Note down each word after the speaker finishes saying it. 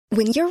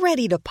When you're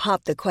ready to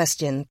pop the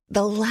question,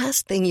 the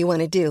last thing you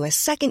want to do is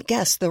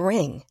second-guess the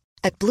ring.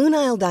 At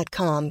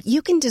BlueNile.com,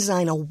 you can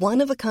design a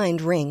one-of-a-kind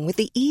ring with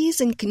the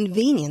ease and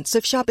convenience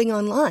of shopping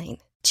online.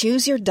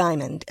 Choose your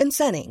diamond and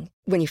setting.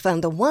 When you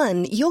find the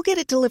one, you'll get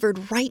it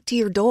delivered right to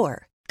your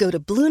door. Go to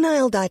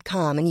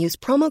BlueNile.com and use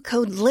promo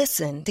code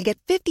LISTEN to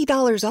get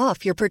 $50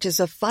 off your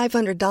purchase of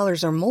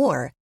 $500 or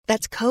more.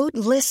 That's code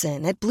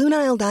LISTEN at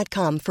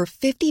BlueNile.com for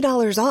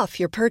 $50 off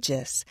your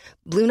purchase.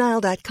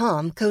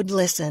 BlueNile.com, code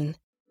LISTEN.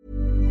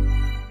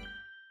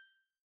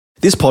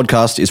 This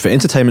podcast is for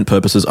entertainment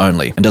purposes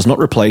only and does not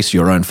replace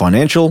your own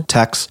financial,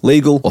 tax,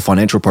 legal, or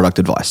financial product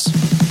advice.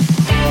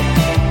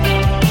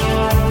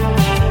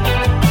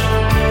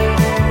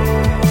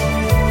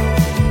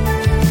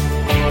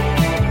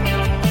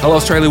 Hello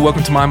Australia,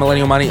 welcome to My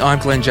Millennial Money. I'm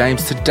Glenn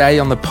James. Today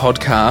on the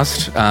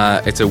podcast,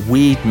 it's a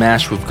weird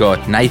mash. We've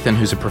got Nathan,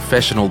 who's a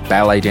professional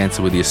ballet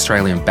dancer with the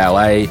Australian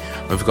Ballet.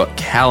 We've got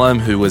Callum,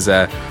 who was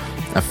a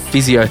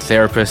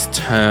physiotherapist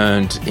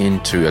turned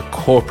into a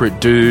corporate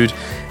dude.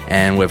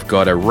 And we've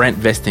got a rent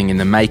vesting in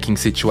the making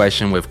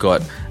situation. We've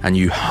got a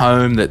new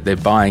home that they're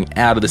buying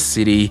out of the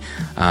city.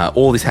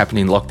 All this happened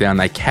in lockdown.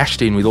 They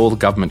cashed in with all the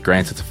government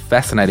grants. It's a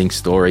fascinating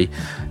story.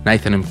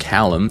 Nathan and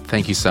Callum,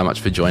 thank you so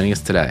much for joining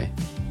us today.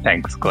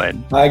 Thanks,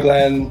 Glenn. Hi,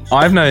 Glenn.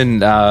 I've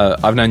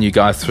known you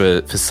guys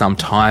for some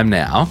time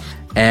now,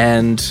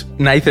 and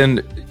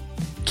Nathan,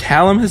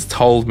 Callum has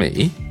told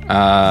me,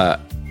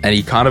 and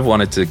he kind of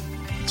wanted to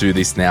do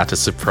this now to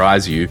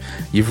surprise you.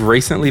 You've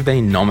recently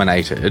been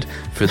nominated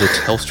for the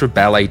Telstra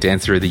Ballet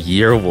Dancer of the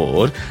Year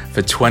Award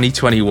for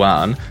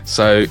 2021.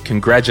 So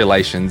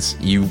congratulations.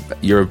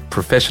 You're a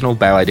professional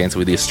ballet dancer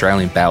with the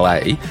Australian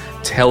Ballet.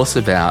 Tell us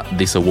about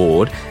this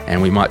award,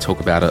 and we might talk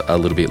about it a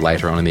little bit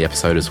later on in the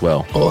episode as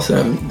well.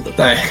 Awesome.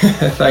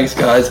 Thanks,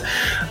 guys.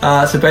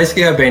 So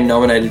basically, I've been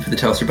nominated for the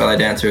Telstra Ballet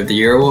Dancer of the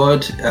Year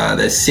Award.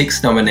 There's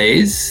 6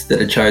 nominees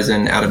that are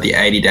chosen out of the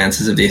 80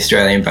 dancers of the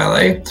Australian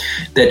Ballet.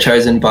 They're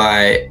chosen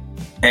by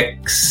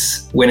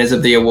ex-winners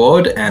of the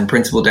award and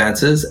principal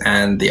dancers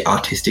and the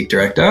artistic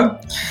director.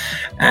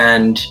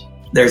 And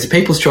there's a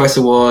People's Choice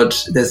Award.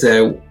 There's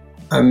a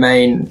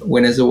main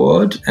winners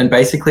award. And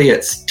basically,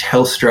 it's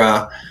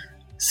Telstra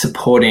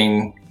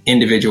supporting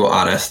individual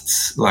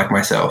artists like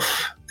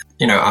myself,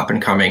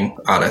 up-and-coming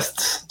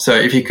artists. So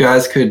if you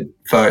guys could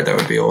vote, that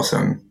would be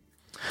awesome.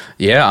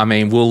 Yeah, I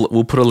mean,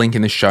 we'll put a link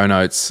in the show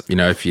notes.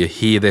 If you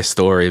hear their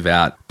story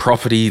about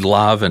property,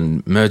 love,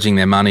 and merging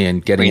their money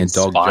and getting a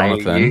dog,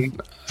 Jonathan.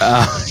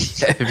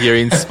 If you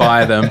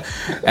inspire them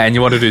and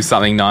you want to do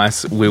something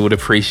nice, we would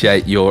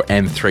appreciate your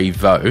M3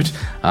 vote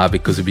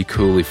because it'd be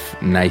cool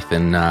if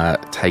Nathan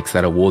takes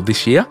that award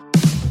this year.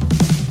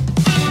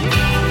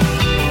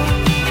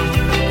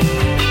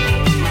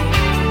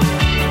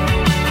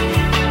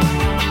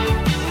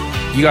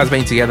 You guys have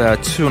been together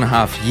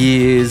 2.5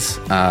 years.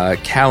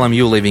 Callum,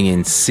 you were living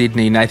in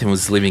Sydney. Nathan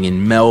was living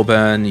in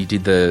Melbourne. You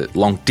did the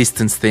long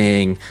distance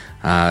thing.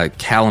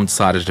 Callum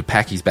decided to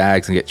pack his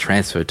bags and get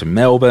transferred to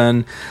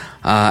Melbourne.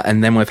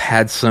 And then we've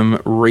had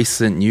some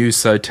recent news.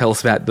 So tell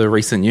us about the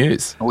recent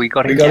news. We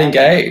got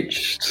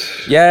engaged.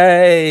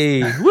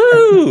 Yay!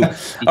 Woo!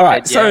 All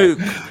right. So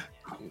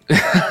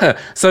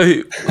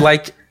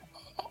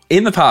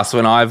in the past,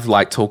 when I've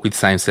talked with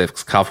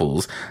same-sex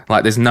couples,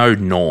 there's no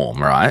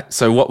norm, right?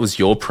 So what was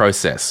your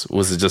process?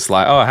 Was it just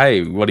oh,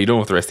 hey, what are you doing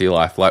with the rest of your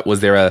life?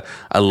 Was there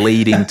a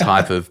leading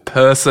type of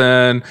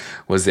person?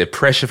 Was there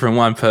pressure from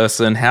one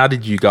person? How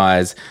did you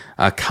guys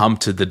come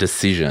to the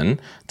decision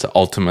to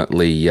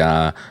ultimately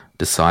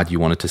decide you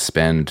wanted to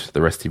spend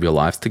the rest of your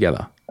lives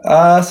together?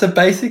 So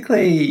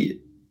basically,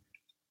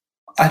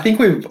 I think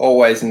we've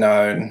always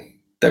known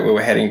that we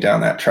were heading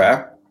down that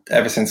track.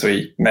 Ever since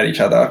we met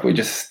each other, we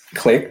just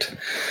clicked.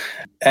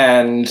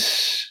 And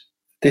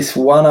this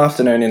one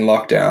afternoon in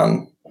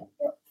lockdown,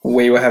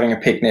 we were having a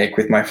picnic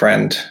with my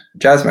friend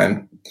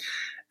Jasmine,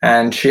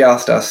 and she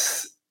asked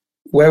us,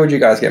 where would you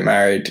guys get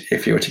married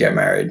if you were to get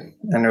married?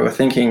 And we were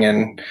thinking,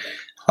 and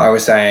I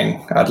was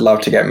saying, I'd love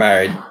to get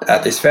married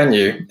at this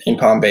venue in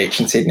Palm Beach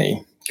in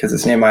Sydney because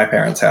it's near my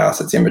parents' house.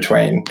 It's in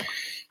between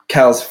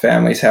Cal's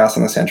family's house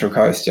on the Central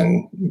Coast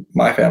and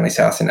my family's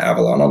house in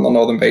Avalon on the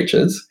Northern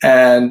Beaches.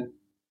 And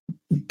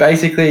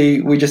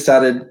basically, we just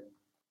started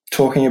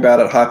talking about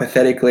it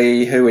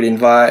hypothetically, who would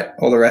invite,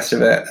 all the rest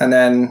of it. And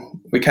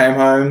then we came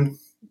home,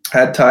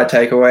 had Thai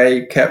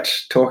takeaway,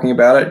 kept talking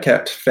about it,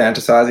 kept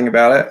fantasizing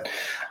about it,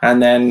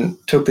 and then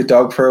took the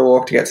dog for a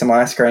walk to get some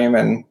ice cream.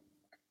 And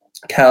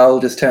Cal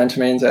just turned to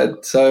me and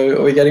said, so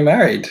are we getting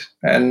married?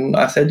 And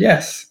I said,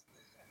 yes.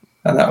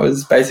 And that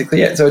was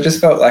basically it. So it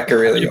just felt like a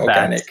really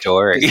organic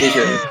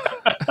decision.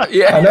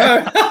 Yeah, I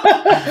know.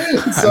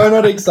 It's so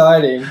not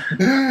exciting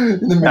in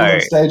the middle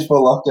of stage 4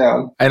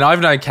 lockdown. And I've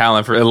known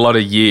Callum for a lot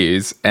of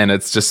years, and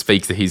it just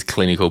speaks to his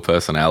clinical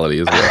personality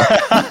as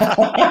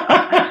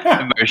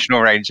well. Emotional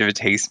range of a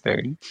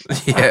teaspoon.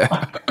 Yeah.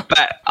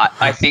 But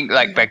I think,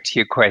 back to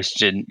your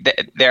question,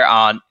 there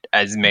aren't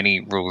as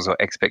many rules or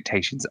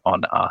expectations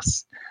on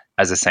us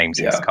as a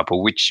same-sex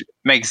couple, which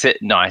makes it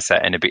nicer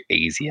and a bit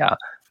easier.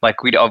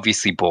 like we'd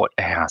obviously bought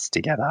a house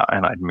together,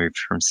 and I'd moved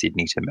from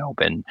Sydney to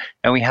Melbourne,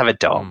 and we have a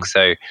dog,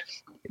 so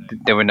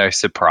there were no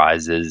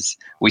surprises.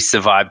 We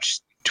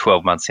survived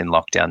 12 months in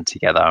lockdown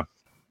together,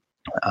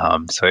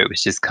 so it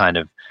was just kind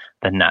of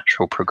the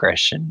natural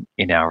progression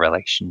in our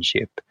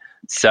relationship.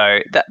 So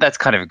that's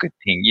kind of a good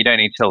thing. You don't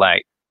need to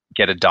like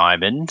get a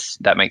diamond.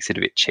 That makes it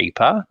a bit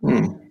cheaper.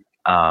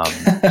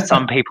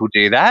 Some people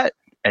do that,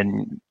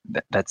 and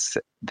that's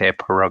their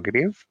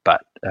prerogative,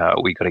 but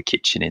we got a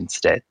kitchen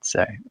instead,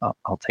 so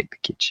I'll take the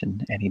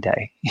kitchen any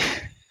day.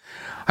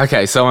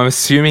 Okay, so I'm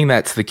assuming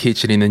that's the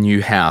kitchen in the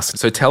new house.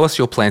 So tell us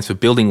your plans for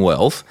building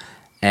wealth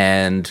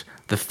and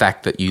the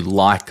fact that you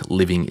like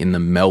living in the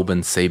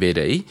Melbourne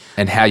CBD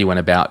and how you went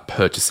about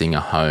purchasing a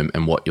home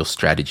and what your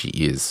strategy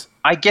is.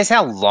 I guess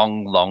our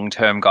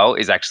long-term goal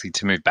is actually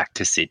to move back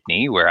to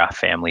Sydney, where our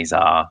families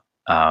are.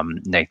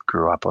 Nate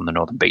grew up on the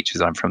northern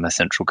beaches. I'm from the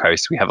Central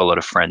Coast. We have a lot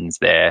of friends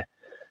there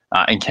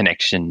in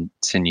connection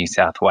to New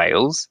South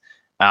Wales,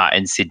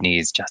 and Sydney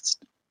is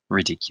just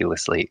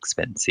ridiculously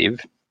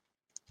expensive.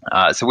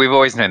 So we've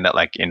always known that,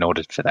 like, in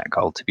order for that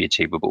goal to be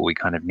achievable, we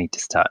kind of need to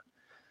start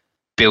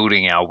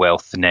building our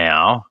wealth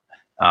now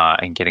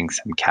and getting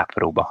some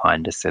capital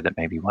behind us so that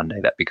maybe one day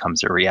that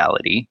becomes a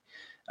reality.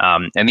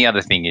 And the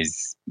other thing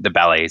is the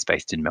ballet is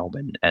based in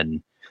Melbourne,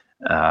 and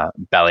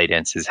ballet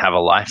dancers have a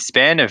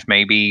lifespan of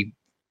maybe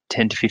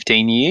 10 to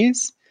 15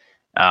 years.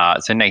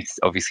 So Nate's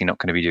obviously not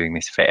going to be doing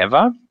this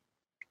forever,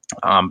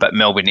 but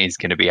Melbourne is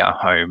going to be our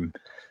home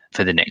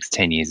for the next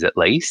 10 years at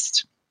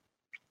least.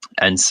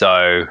 And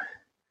so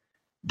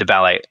the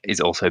ballet is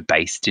also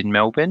based in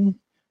Melbourne.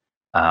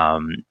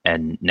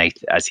 And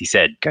Nate, as he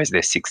said, goes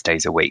there 6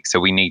 days a week. So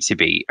we need to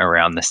be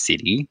around the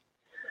city.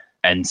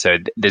 And so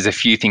there's a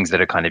few things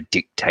that are kind of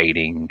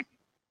dictating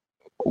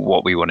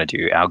what we want to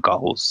do, our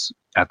goals,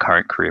 our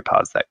current career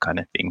paths, that kind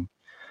of thing.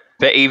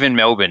 But even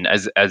Melbourne,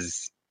 as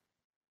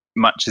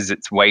much as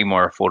it's way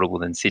more affordable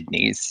than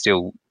Sydney, is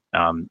still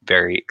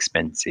very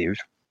expensive.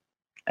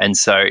 And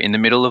so in the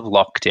middle of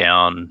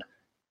lockdown,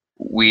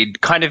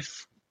 we'd kind of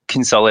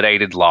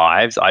consolidated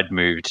lives. I'd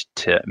moved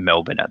to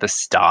Melbourne at the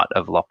start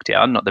of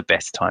lockdown, not the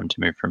best time to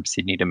move from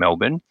Sydney to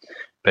Melbourne,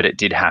 but it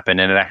did happen,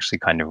 and it actually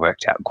kind of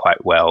worked out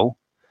quite well.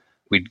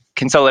 We'd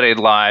consolidated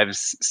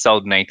lives,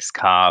 sold Nate's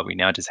car. We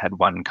now just had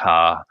one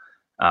car.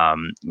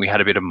 We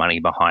had a bit of money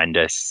behind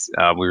us.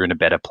 We were in a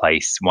better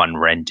place, one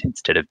rent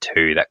instead of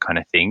two, that kind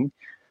of thing.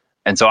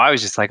 And so I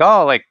was just like,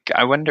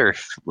 I wonder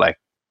if like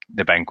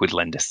the bank would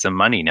lend us some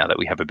money now that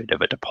we have a bit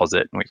of a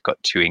deposit and we've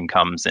got two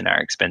incomes and our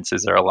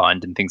expenses are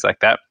aligned and things like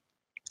that.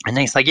 And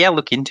he's like, yeah,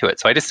 look into it.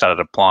 So I just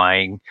started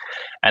applying.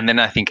 And then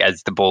I think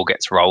as the ball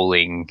gets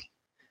rolling,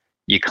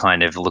 you're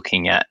kind of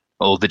looking at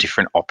all the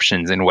different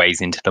options and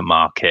ways into the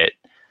market.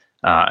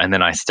 And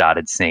then I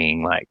started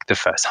seeing like the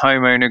first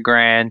homeowner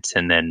grant,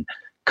 and then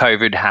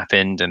COVID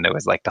happened and there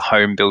was like the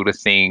home builder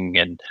thing.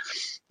 And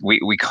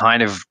we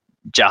kind of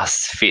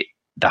just fit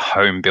the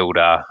home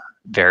builder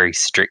very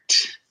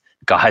strict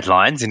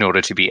guidelines in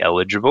order to be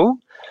eligible.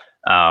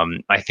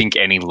 I think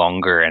any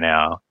longer and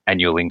our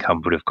annual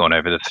income would have gone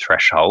over the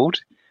threshold.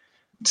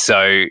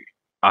 So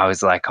I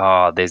was like,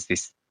 there's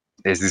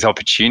this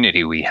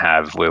opportunity we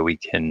have where we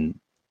can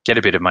get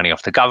a bit of money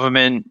off the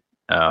government.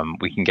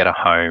 We can get a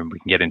home, we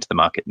can get into the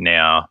market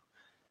now.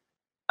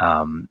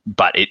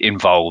 But it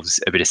involves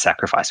a bit of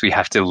sacrifice. We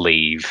have to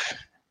leave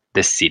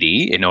the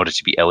city in order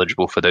to be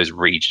eligible for those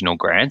regional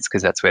grants,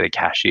 because that's where the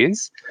cash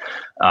is.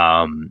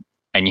 And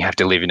you have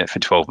to live in it for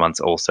 12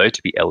 months also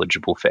to be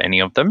eligible for any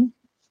of them.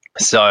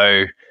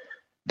 So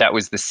that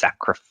was the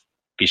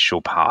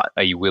sacrificial part.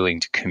 Are you willing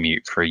to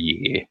commute for a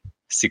year,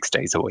 6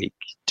 days a week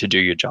to do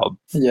your job?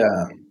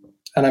 Yeah.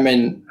 And I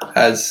mean,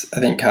 as I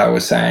think Carl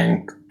was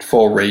saying,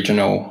 for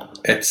regional,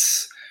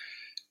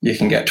 you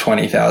can get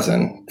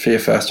 20,000 for your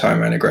first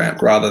homeowner grant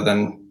rather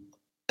than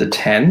the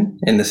 10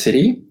 in the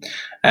city.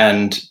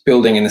 And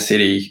building in the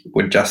city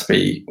would just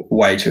be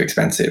way too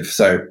expensive.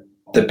 So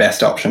the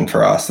best option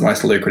for us, the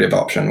most lucrative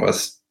option,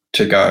 was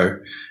to go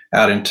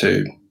out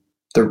into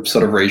the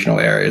sort of regional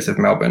areas of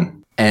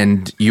Melbourne.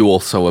 And you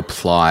also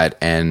applied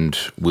and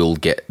will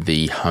get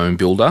the Home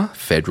Builder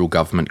federal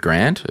government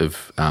grant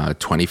of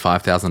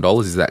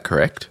 $25,000. Is that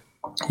correct?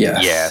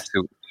 Yes. Yeah.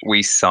 So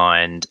we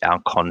signed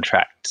our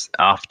contract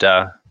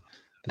after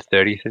the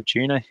 30th of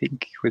June, I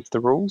think, with the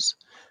rules.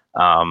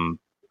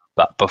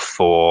 But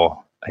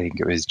before, I think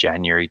it was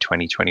January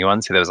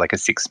 2021. So there was like a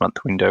 6-month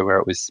window where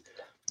it was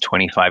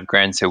 25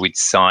 grand. So we'd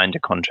signed a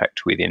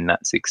contract within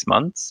that 6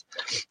 months.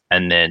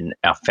 And then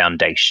our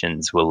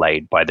foundations were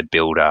laid by the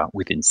builder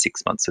within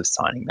 6 months of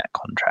signing that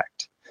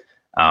contract,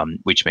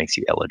 which makes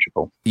you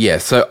eligible. Yeah.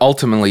 So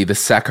ultimately the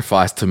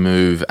sacrifice to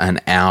move an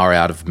hour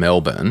out of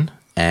Melbourne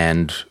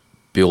and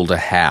build a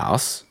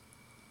house,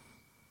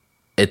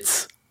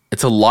 it's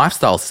a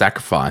lifestyle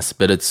sacrifice,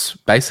 but it's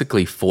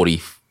basically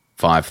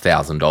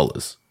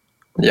 $45,000.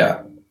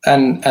 Yeah.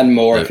 And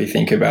more if you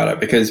think about it,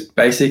 because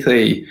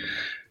basically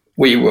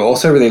we were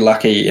also really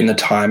lucky in the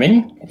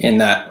timing, in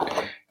that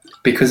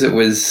because it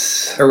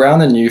was around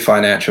the new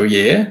financial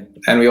year,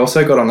 and we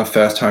also got on the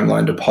first home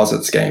loan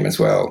deposit scheme as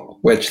well,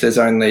 which there's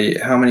only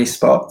how many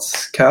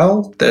spots,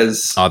 Cal?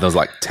 There's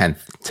like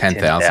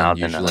 10,000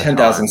 usually.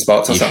 10,000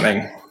 spots or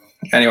something.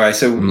 Anyway,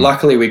 so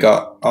luckily we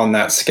got on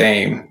that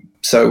scheme.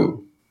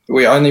 So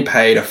we only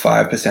paid a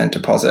 5%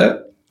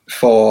 deposit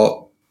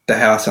for the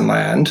house and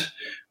land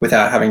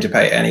without having to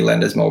pay any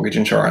lender's mortgage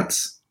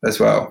insurance as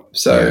well.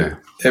 So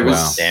it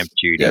was stamp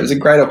duty. Yeah, it was a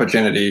great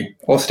opportunity,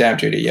 or stamp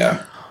duty,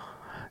 yeah.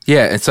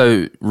 Yeah, and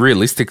so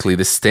realistically,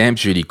 the stamp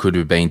duty could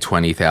have been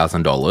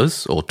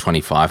 $20,000 or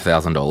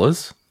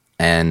 $25,000,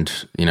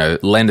 and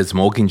lender's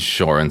mortgage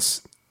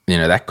insurance,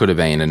 that could have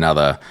been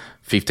another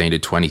 $15,000 to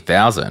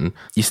 $20,000.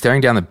 You're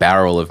staring down the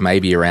barrel of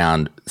maybe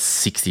around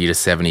 $60,000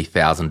 to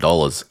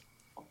 $70,000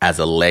 as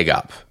a leg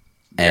up,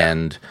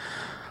 and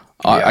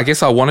I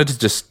guess I wanted to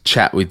just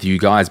chat with you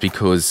guys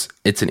because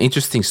it's an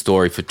interesting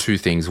story for two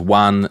things.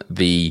 One,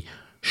 the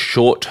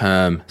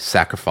short-term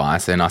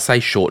sacrifice, and I say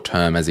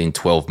short-term as in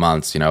 12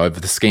 months, over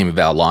the scheme of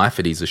our life,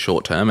 it is a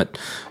short-term. It,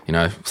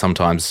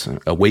 sometimes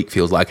a week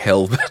feels like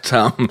hell, but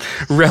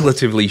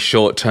relatively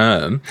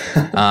short-term.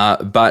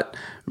 But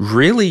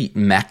really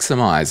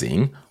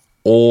maximising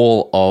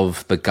all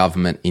of the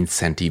government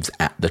incentives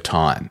at the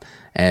time.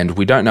 And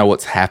we don't know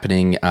what's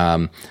happening,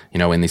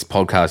 when this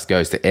podcast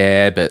goes to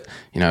air, but,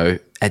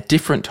 at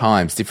different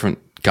times, different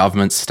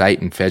governments, state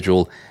and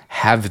federal,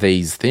 have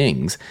these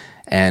things.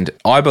 And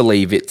I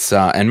believe it's,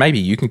 and maybe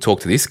you can talk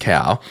to this,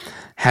 Cal,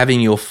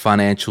 having your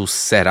financials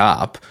set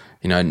up,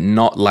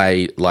 not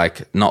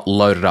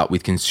loaded up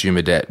with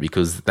consumer debt,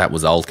 because that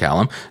was old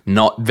Callum,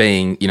 not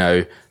being,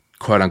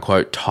 quote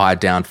unquote, tied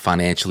down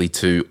financially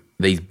to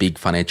these big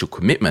financial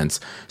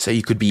commitments, so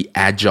you could be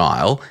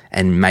agile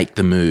and make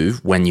the move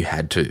when you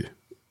had to.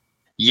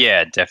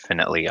 Yeah,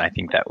 definitely. I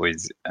think that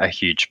was a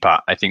huge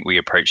part. I think we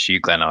approached you,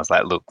 Glenn. I was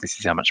like, look, this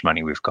is how much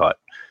money we've got.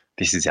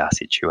 This is our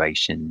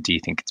situation. Do you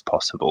think it's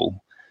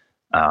possible?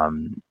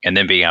 And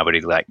then being able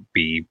to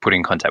be put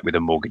in contact with a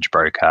mortgage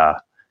broker,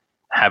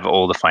 have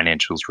all the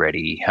financials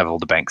ready, have all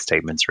the bank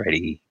statements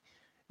ready,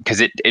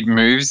 because it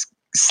moves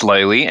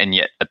slowly, and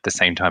yet at the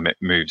same time it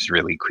moves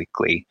really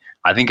quickly.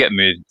 I think it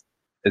moves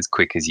as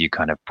quick as you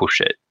kind of push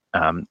it.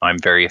 I'm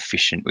very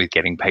efficient with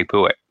getting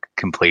paperwork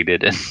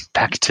completed and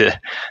back to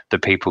the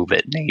people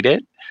that need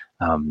it.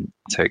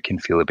 So it can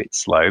feel a bit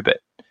slow, but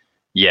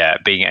yeah,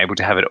 being able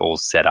to have it all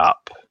set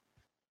up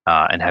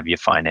and have your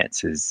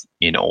finances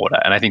in order.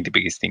 And I think the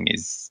biggest thing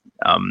is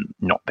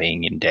not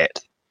being in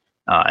debt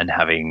and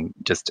having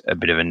just a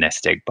bit of a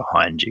nest egg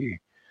behind you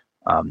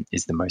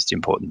is the most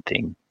important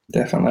thing.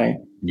 Definitely.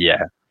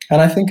 Yeah. And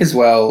I think as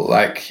well,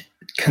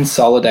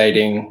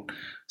 consolidating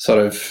sort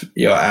of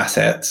your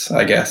assets,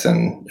 I guess,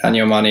 and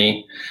your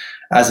money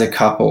as a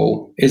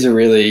couple is a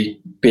really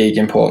big,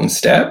 important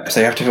step. So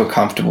you have to feel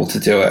comfortable to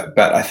do it.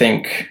 But I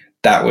think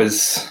that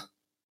was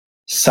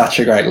such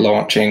a great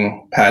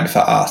launching pad for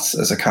us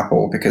as a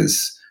couple,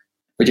 because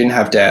we didn't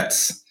have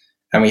debts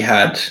and we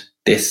had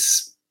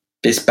this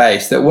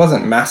base that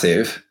wasn't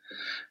massive,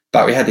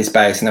 but we had this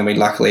base, and then we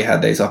luckily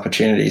had these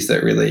opportunities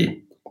that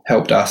really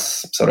helped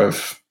us sort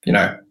of,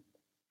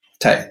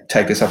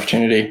 take this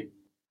opportunity.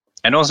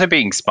 And also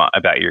being smart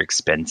about your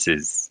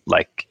expenses.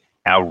 Like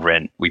our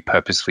rent, we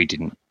purposely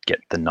didn't get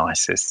the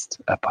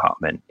nicest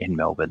apartment in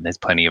Melbourne. There's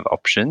plenty of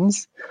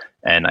options,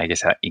 and I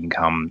guess our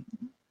income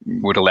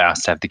would allow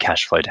us to have the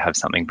cash flow to have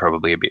something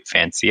probably a bit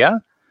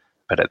fancier.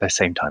 But at the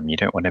same time, you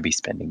don't want to be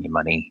spending your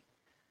money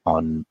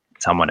on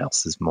someone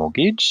else's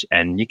mortgage,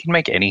 and you can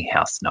make any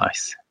house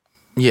nice.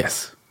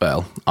 Yes.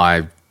 Well,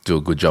 I do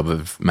a good job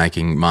of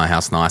making my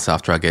house nice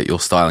after I get your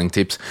styling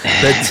tips.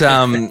 But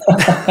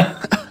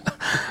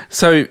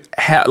so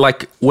how,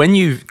 when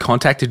you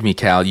contacted me,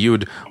 Cal, you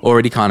had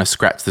already kind of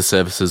scratched the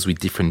surfaces with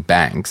different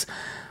banks.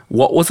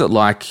 What was it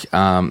like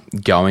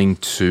going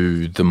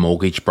to the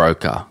mortgage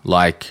broker?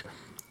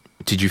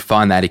 Did you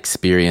find that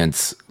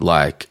experience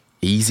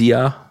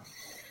easier?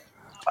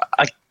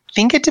 I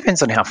think it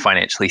depends on how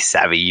financially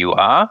savvy you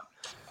are.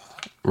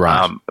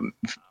 Right.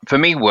 For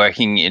me,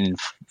 working in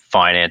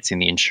finance in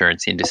the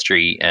insurance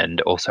industry and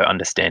also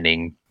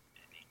understanding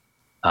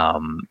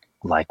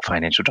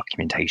financial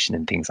documentation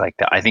and things like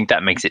that, I think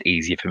that makes it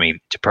easier for me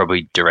to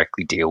probably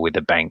directly deal with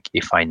a bank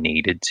if I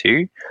needed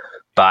to.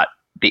 But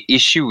the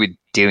issue with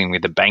dealing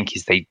with a bank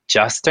is they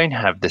just don't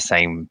have the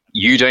same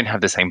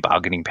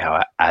bargaining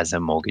power as a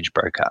mortgage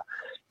broker.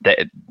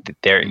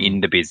 They're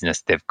in the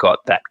business. They've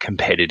got that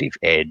competitive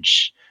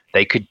edge.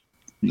 They could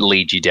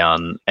lead you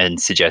down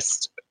and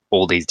suggest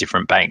all these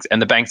different banks.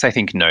 And the banks, I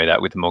think, know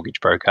that with the mortgage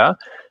broker,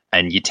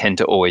 and you tend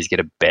to always get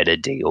a better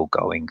deal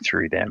going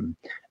through them.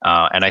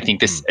 And I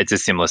think it's a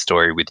similar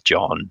story with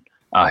John,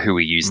 who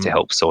we use to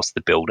help source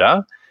the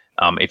builder.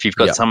 If you've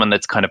got someone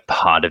that's kind of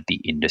part of the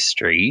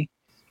industry,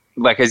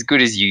 as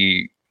good as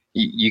you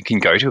can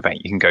go to a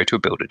bank, you can go to a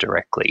builder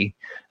directly,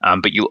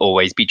 but you'll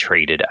always be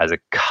treated as a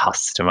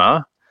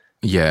customer.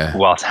 Yeah.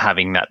 Whilst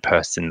having that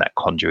person, that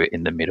conduit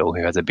in the middle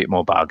who has a bit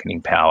more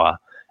bargaining power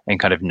and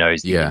kind of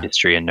knows the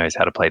industry and knows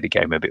how to play the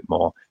game a bit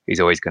more is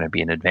always going to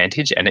be an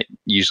advantage. And it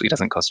usually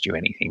doesn't cost you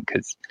anything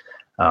because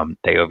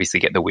they obviously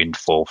get the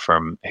windfall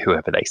from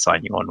whoever they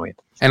sign you on with.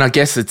 And I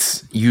guess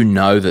it's,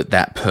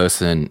 that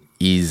person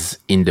is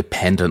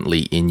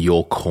independently in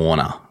your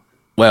corner.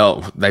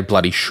 Well, they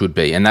bloody should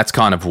be. And that's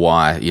kind of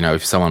why,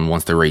 if someone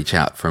wants to reach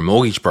out for a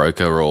mortgage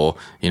broker or,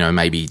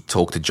 maybe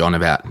talk to John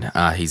about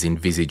his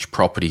Envisage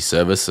Property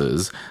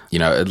Services,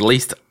 at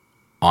least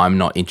I'm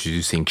not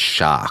introducing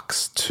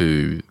sharks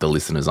to the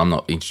listeners. I'm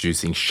not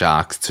introducing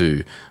sharks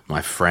to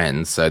my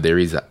friends. So there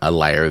is a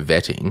layer of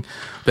vetting.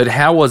 But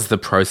how was the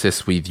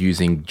process with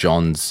using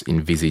John's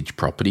Envisage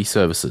Property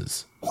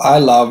Services? I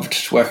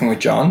loved working with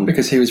John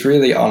because he was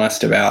really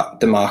honest about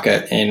the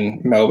market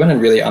in Melbourne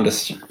and really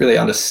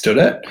understood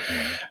it,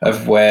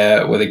 of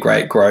where were the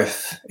great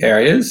growth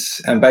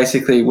areas. And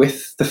basically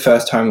with the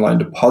first home loan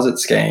deposit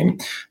scheme,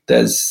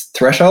 there's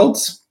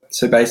thresholds.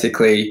 So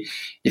basically,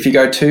 if you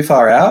go too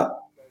far out,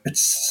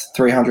 it's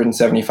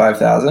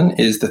 375,000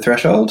 is the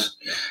threshold.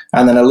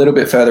 And then a little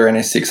bit further in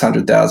is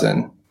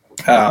 600,000.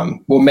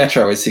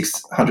 Metro is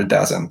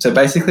 600,000. So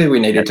basically we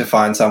needed to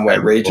find somewhere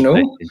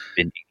regional. It's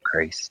been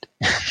increased.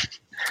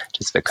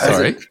 Just been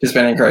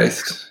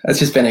increased. It's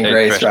just been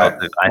increased, right?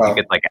 I think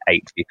it's like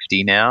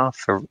 850 now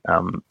for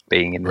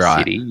being in the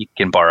city. You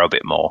can borrow a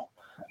bit more,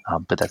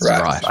 but that's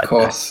right. Of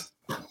course.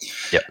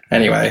 Yep.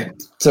 Anyway,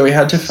 so we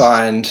had to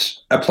find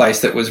a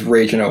place that was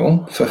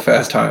regional for the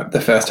first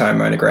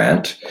homeowner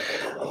grant,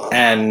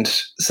 and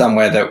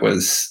somewhere that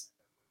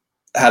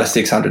had a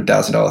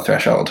 $600,000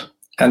 threshold.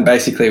 And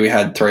basically, we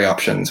had three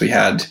options.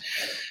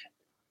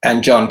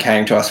 And John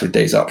came to us with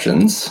these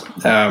options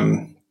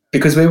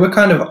because we were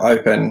kind of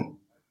open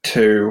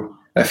to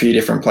a few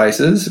different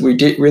places. We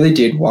really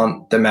did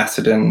want the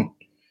Macedon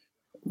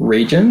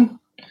region,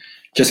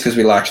 just because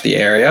we liked the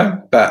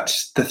area. But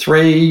the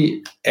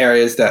three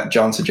areas that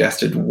John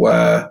suggested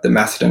were the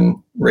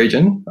Macedon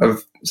region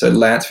so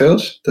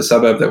Lancefield, the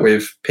suburb that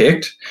we've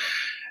picked,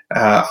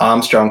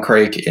 Armstrong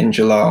Creek in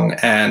Geelong,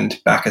 and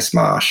Bacchus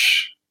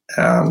Marsh,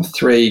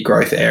 three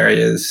growth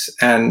areas.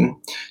 And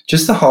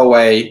just the whole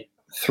way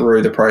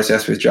through the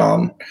process with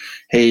John,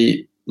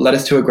 he led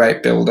us to a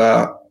great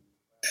builder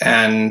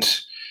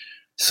and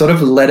sort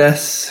of led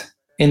us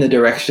in the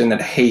direction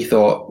that he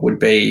thought would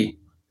be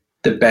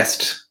the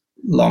best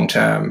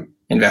long-term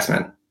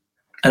investment.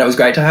 And it was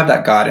great to have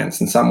that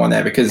guidance and someone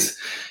there, because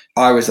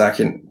I was like,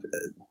 I'm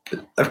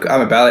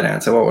a ballet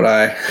dancer. What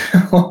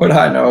would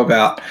I know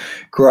about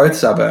growth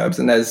suburbs?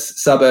 And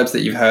there's suburbs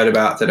that you've heard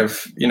about that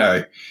have,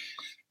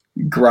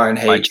 grown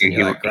heaps. He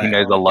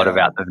knows a lot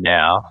about them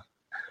now.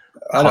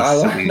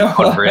 Constantly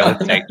on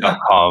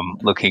realestate.com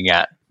looking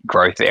at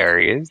growth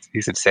areas.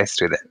 He's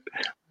obsessed with it.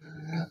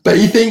 But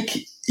you think,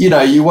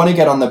 you want to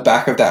get on the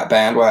back of that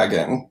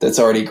bandwagon that's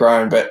already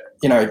grown, but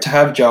to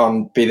have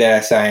John be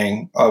there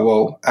saying, oh,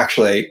 well,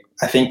 actually,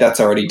 I think that's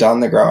already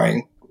done the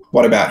growing.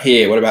 What about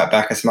here? What about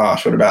Bacchus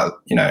Marsh? What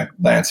about,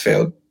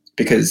 Lancefield?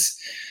 Because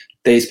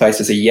these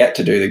places are yet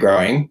to do the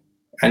growing,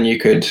 and you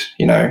could,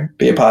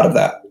 be a part of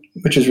that,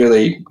 which is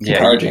really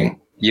encouraging.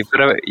 You've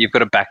got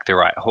to back the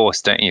right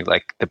horse, don't you?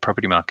 Like, the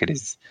property market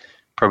is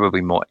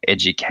probably more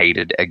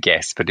educated, I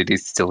guess, but it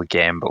is still a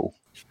gamble.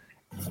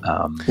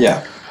 I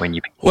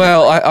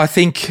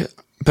think...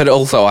 But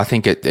also, I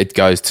think it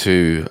goes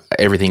to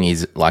everything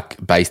is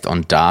like based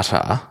on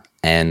data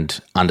and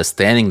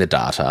understanding the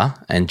data.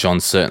 And John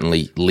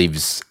certainly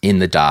lives in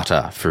the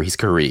data for his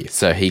career.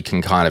 So he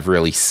can kind of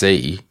really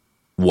see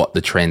what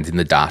the trends in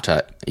the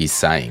data is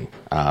saying.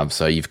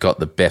 So you've got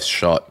the best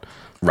shot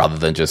rather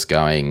than just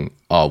going,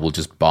 oh, we'll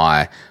just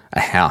buy a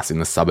house in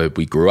the suburb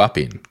we grew up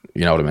in.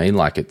 You know what I mean?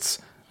 Like there's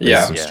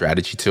some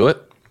strategy to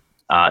it.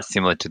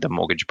 Similar to the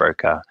mortgage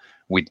broker,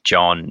 with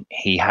John,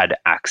 he had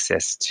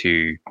access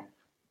to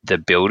the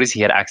builders.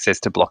 He had access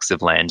to blocks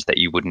of land that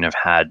you wouldn't have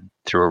had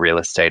through a real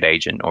estate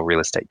agent or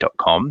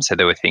realestate.com. So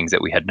there were things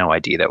that we had no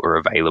idea that were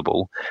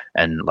available,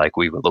 and like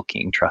we were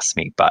looking, trust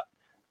me. But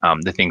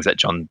the things that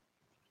John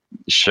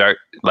showed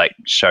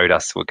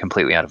us were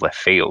completely out of left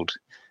field,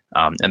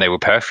 and they were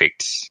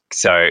perfect.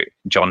 So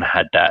John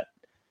had that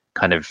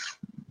kind of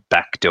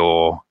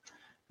backdoor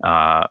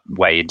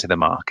way into the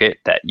market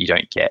that you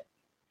don't get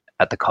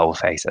at the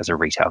coalface as a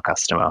retail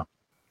customer.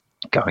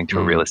 Going to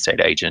a real estate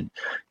agent,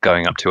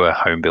 going up to a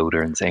home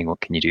builder and saying,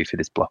 what can you do for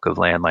this block of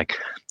land? Like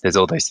there's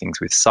all those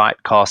things with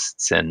site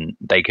costs, and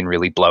they can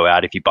really blow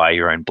out if you buy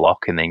your own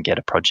block and then get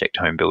a project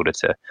home builder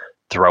to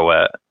throw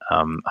a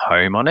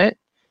home on it.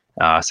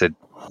 So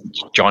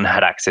John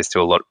had access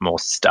to a lot more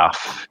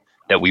stuff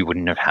that we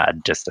wouldn't have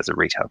had just as a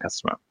retail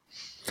customer.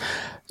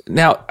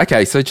 Now,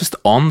 okay, so just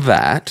on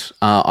that,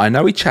 I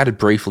know we chatted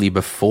briefly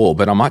before,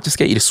 but I might just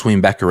get you to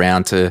swim back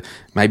around to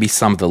maybe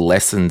some of the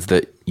lessons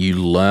that you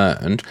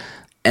learned.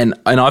 And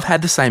I've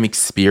had the same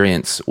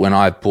experience when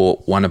I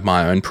bought one of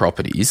my own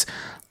properties.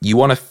 You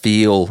want to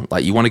feel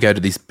like you want to go to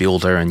this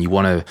builder and you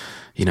want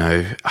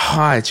to,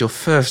 hi, it's your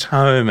first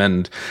home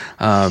and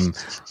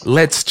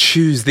let's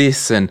choose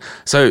this. And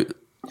so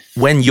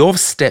when you've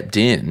stepped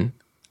in,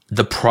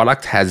 the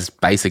product has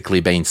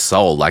basically been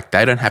sold. Like,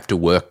 they don't have to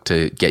work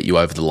to get you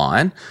over the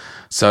line.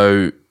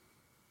 So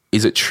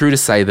is it true to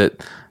say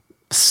that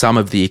some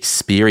of the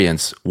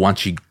experience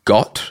once you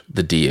got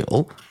the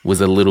deal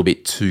was a little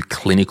bit too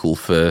clinical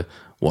for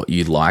what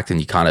you liked and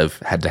you kind of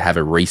had to have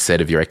a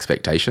reset of your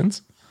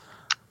expectations?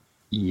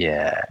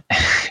 Yeah.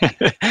 I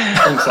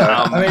think so.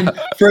 I mean,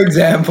 for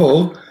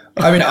example,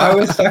 I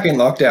was stuck in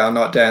lockdown,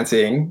 not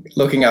dancing,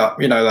 looking up,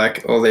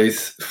 like all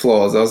these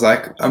floors. I was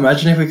like,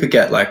 imagine if we could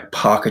get like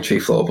parquetry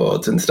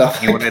floorboards and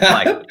stuff You like wanted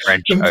that. like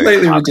French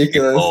completely oak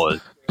ridiculous floors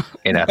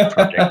in a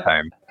project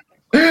home.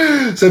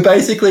 So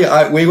basically,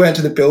 we went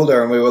to the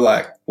builder and we were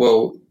like,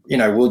 well,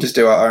 we'll just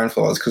do our own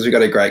floors because we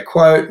got a great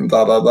quote and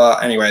blah, blah, blah.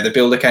 Anyway, the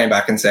builder came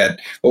back and said,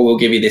 well, we'll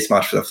give you this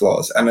much for the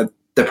floors. And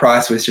the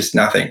price was just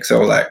nothing. So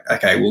we're like,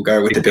 okay, we'll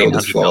go with the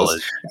builder's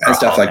floors and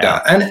stuff like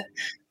that. And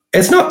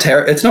it's not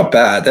it's not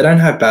bad. They don't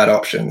have bad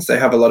options. They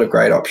have a lot of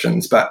great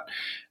options, but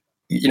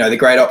the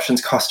great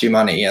options cost you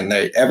money and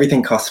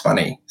everything costs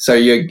money. So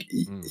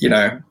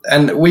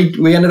and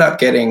we ended up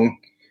getting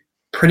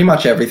pretty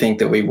much everything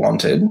that we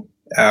wanted.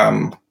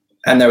 And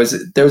there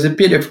was a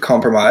bit of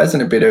compromise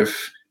and a bit of,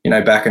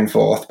 back and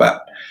forth,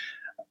 but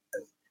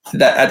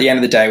that at the end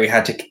of the day, we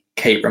had to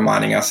keep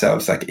reminding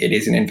ourselves, like, it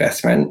is an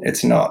investment.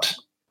 It's not,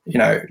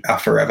 our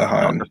forever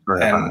home.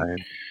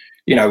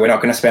 We're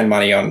not going to spend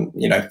money on,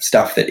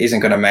 stuff that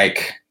isn't going to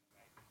make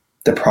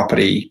the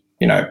property,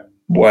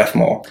 worth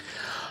more.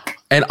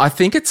 And I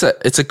think it's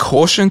a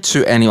caution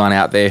to anyone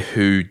out there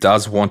who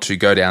does want to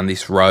go down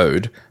this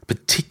road,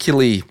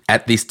 particularly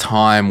at this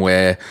time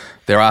where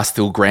there are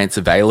still grants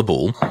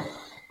available.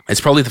 It's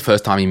probably the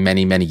first time in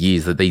many, many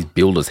years that these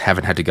builders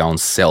haven't had to go and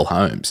sell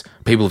homes.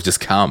 People have just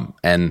come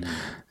and,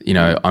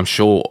 I'm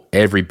sure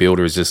every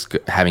builder is just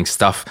having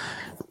stuff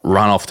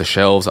run off the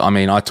shelves. I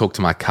mean, I talked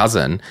to my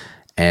cousin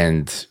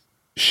and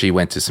she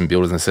went to some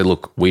builders and said,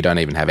 look, we don't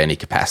even have any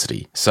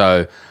capacity.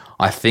 So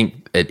I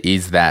think it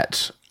is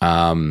that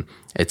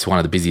it's one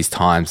of the busiest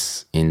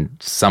times in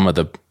some of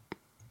the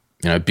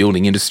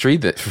building industry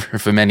that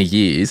for many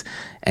years,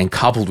 and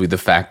coupled with the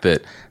fact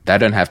that they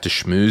don't have to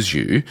schmooze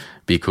you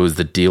because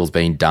the deal's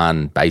been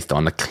done based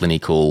on a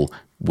clinical,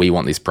 we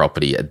want this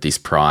property at this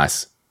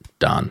price,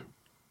 done.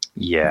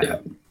 Yeah.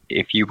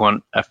 If you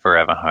want a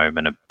forever home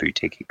and a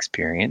boutique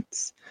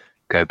experience,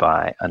 go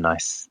buy a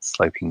nice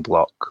sloping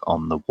block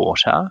on the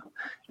water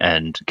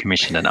and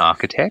commission an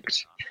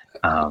architect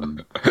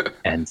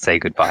and say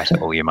goodbye to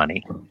all your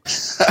money.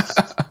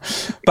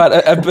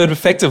 But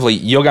effectively,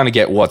 you're going to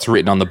get what's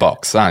written on the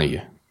box, aren't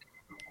you?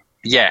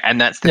 Yeah, and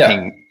that's the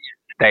thing.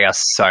 They are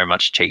so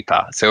much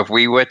cheaper. So if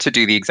we were to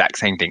do the exact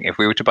same thing, if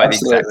we were to buy the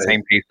exact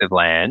same piece of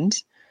land,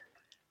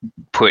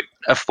 put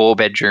a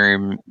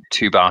 4-bedroom,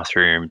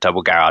 2-bathroom,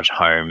 double garage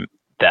home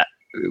that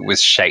was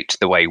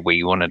shaped the way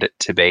we wanted it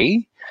to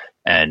be,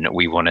 and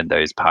we wanted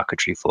those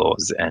parquetry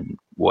floors and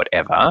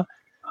whatever,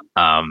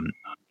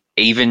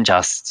 even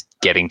just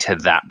getting to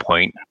that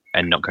point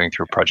and not going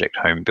through a project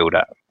home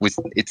builder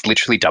it's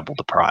literally double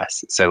the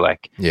price. So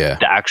the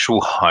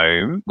actual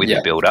home with the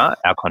builder,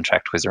 our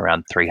contract was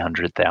around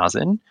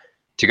 300,000.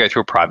 To go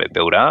through a private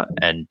builder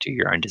and do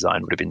your own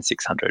design would have been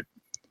 600.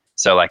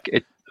 So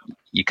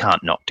you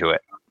can't not do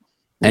it.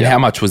 And how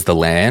much was the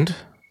land?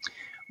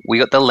 We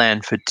got the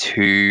land for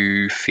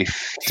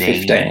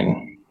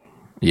 215.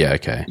 Yeah,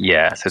 okay.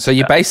 Yeah. So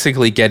you're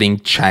basically getting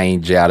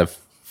change out of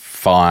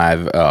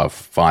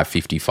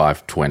 550,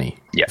 520.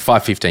 Yeah.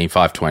 515,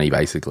 520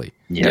 basically.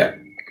 Yeah.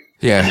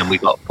 And then we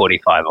got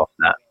 45 off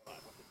that.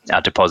 Our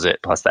deposit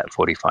plus that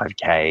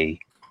 45K.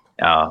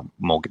 Our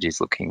mortgage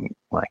is looking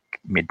like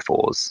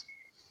mid-4s.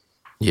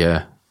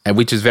 Yeah. And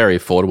which is very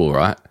affordable,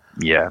 right?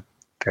 Yeah.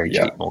 Very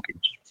cheap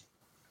mortgage.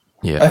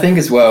 Yeah. I think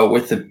as well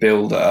with the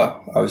builder,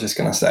 I was just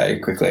going to say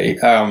quickly,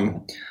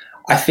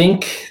 I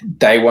think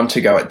they want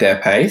to go at their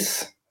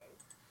pace.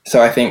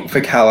 So I think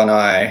for Cal and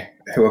I,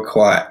 who are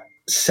quite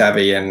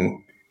savvy and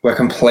were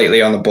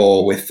completely on the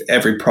ball with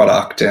every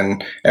product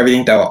and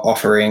everything they were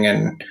offering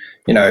and,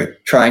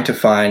 trying to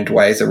find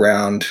ways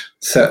around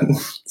certain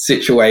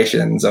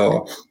situations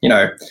or,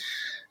 wanting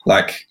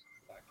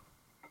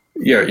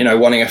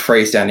a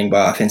freestanding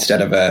bath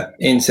instead of a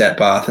inset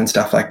bath and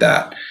stuff like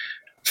that.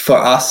 For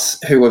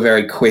us who were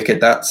very quick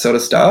at that sort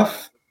of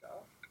stuff,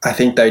 I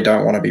think they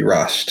don't want to be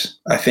rushed.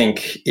 I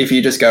think if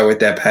you just go with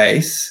their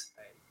pace,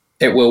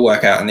 it will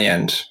work out in the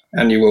end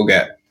and you will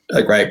get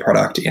a great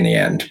product in the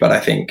end. But I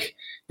think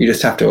you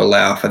just have to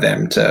allow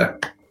them to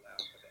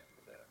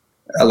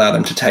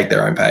take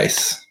their own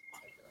pace.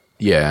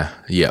 Yeah.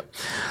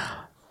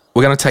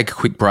 We're going to take a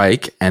quick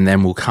break and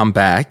then we'll come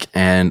back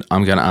and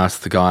I'm going to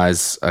ask the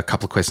guys a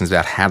couple of questions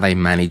about how they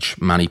manage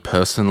money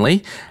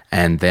personally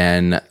and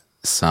then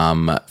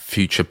some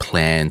future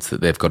plans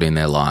that they've got in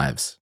their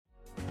lives.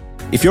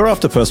 If you're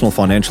after personal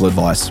financial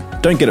advice,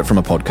 don't get it from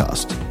a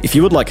podcast. If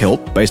you would like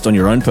help based on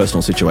your own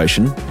personal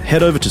situation,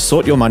 head over to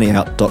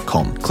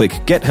sortyourmoneyout.com,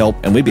 click Get Help,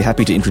 and we'd be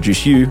happy to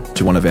introduce you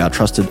to one of our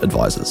trusted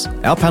advisors.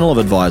 Our panel of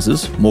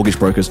advisors, mortgage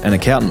brokers and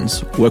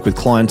accountants work with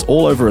clients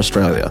all over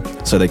Australia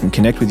so they can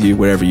connect with you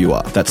wherever you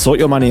are. That's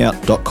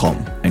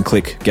sortyourmoneyout.com and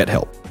click Get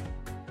Help.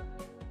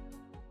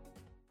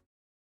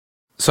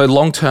 So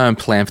long-term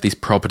plan for this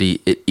property,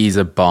 it is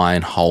a buy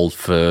and hold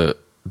for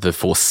the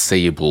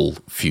foreseeable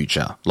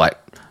future. Like,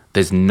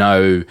 there's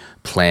no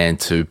plan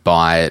to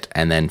buy it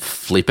and then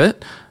flip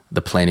it.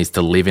 The plan is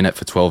to live in it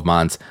for 12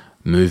 months,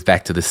 move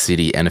back to the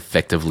city and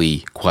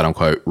effectively, quote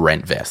unquote,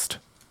 rent vest.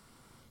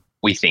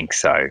 We think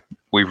so.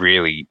 We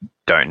really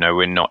don't know.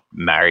 We're not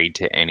married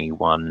to any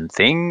one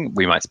thing.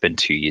 We might spend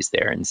 2 years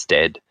there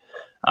instead.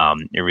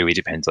 It really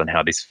depends on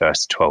how this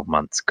first 12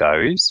 months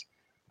goes.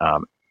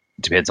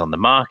 Depends on the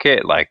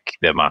market. Like,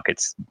 the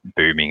market's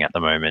booming at the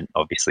moment,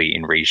 obviously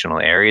in regional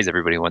areas.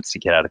 Everybody wants to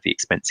get out of the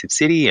expensive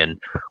city and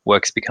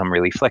work's become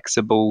really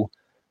flexible.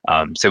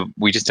 So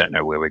we just don't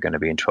know where we're going to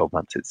be in 12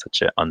 months. It's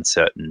such an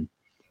uncertain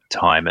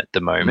time at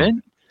the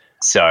moment.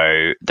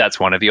 So that's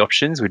one of the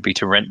options, would be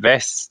to rent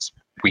vest.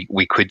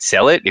 We could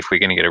sell it if we're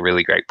going to get a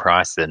really great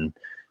price and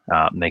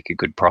make a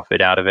good profit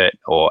out of it.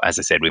 Or, as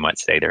I said, we might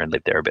stay there and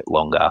live there a bit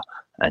longer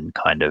and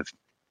kind of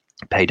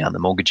pay down the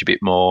mortgage a bit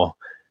more.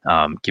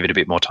 Give it a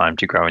bit more time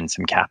to grow in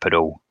some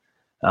capital,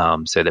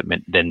 so that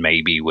then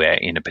maybe we're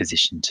in a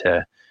position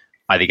to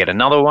either get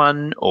another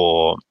one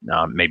or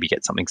maybe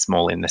get something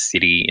small in the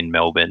city in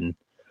Melbourne.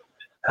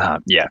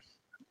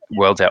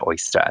 World's our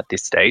oyster at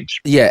this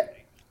stage. Yeah.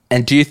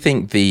 And do you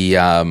think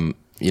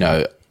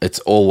it's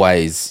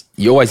always,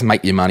 you always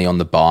make your money on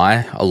the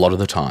buy a lot of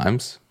the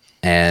times?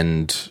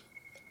 And,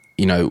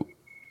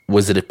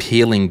 was it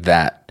appealing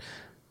that,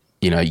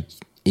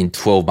 in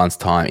 12 months'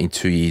 time, in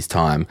 2 years'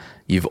 time,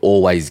 you've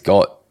always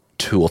got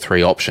 2 or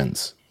 3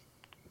 options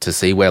to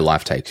see where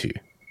life takes you?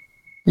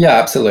 Yeah,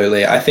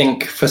 absolutely. I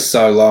think for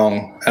so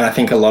long, and I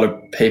think a lot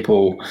of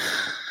people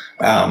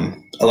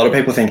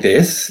think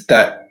this,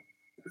 that,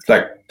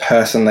 like,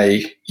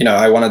 personally,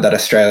 I wanted that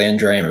Australian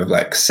dream of,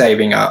 like,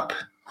 saving up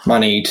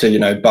money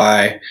to,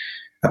 buy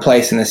a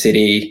place in the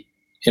city,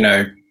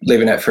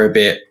 live in it for a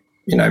bit,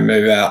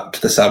 move out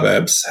to the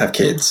suburbs, have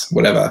kids,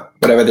 whatever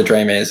the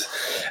dream is.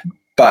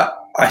 But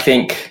I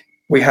think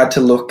we had to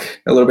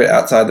look a little bit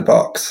outside the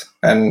box.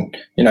 And,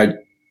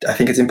 I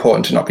think it's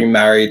important to not be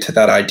married to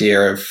that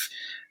idea of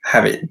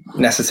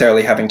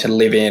necessarily having to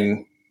live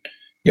in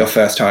your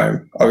first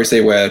home.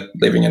 Obviously, we're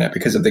living in it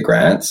because of the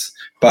grants.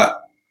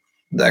 But,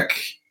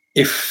 like,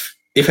 if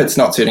it's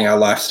not suiting our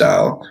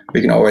lifestyle,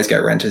 we can always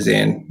get renters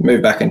in,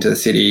 move back into the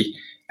city,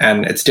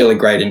 and it's still a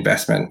great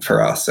investment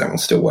for us and will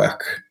still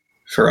work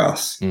for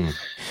us.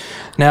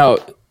 Now,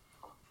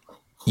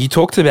 you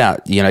talked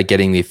about,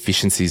 getting the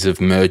efficiencies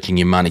of merging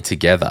your money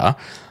together.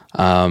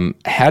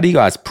 How do you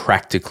guys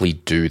practically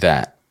do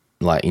that?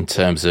 Like, in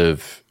terms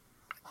of,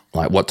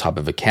 like, what type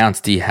of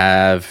accounts do you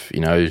have?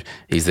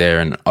 Is there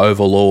an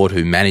overlord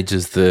who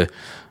manages the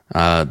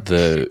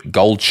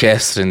gold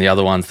chest and the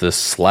other one's the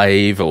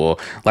slave? Or,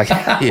 like,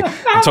 yeah,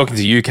 I'm talking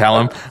to you,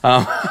 Callum.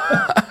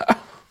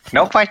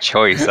 Not by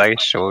choice, I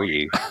assure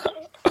you.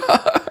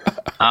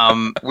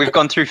 We've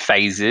gone through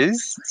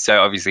phases. So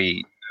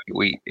obviously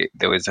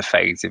there was a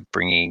phase of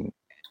bringing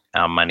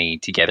our money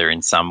together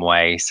in some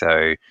way.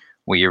 So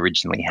we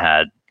originally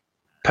had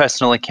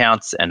personal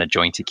accounts and a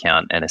joint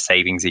account and a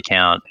savings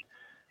account,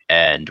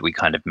 and we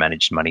kind of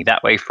managed money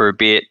that way for a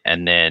bit.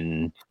 And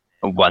then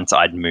once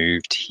I'd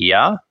moved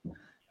here,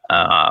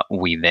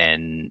 we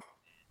then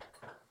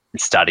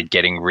started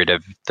getting rid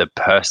of the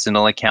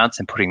personal accounts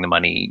and putting the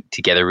money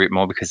together a bit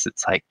more, because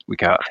it's like, we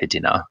go out for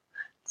dinner.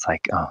 It's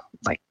like,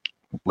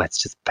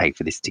 let's just pay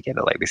for this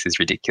together. Like, this is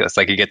ridiculous.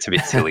 Like, it gets a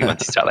bit silly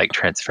once you start, like,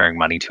 transferring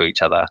money to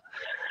each other.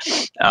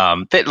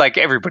 But, like,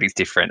 everybody's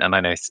different. And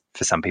I know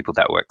for some people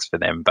that works for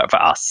them, but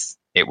for us,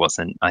 it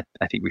wasn't. I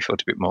think we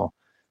felt a bit more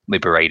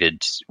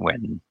liberated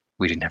when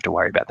we didn't have to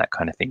worry about that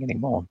kind of thing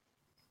anymore.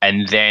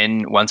 And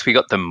then once we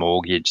got the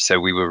mortgage, so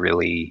we were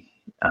really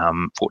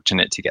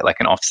fortunate to get, like,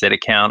 an offset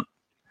account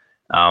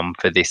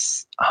for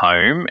this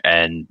home,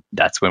 and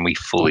that's when we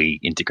fully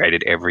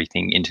integrated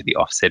everything into the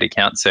offset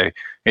account. So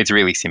it's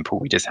really simple.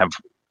 We just have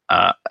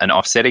an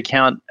offset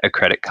account, a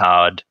credit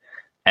card,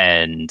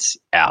 and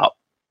our,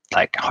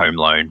 like, home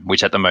loan,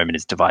 which at the moment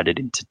is divided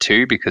into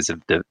 2 because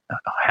of the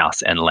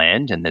house and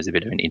land, and there's a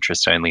bit of an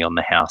interest only on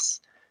the house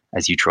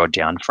as you draw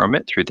down from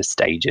it through the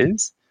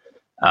stages.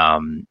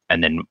 And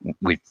then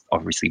we've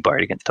obviously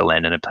borrowed against the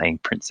land and are paying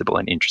principal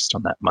and interest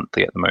on that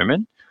monthly at the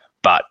moment.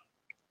 But,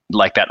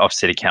 like, that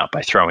offset account,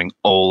 by throwing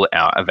all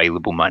our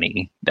available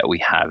money that we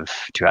have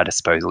to our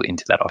disposal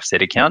into that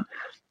offset account,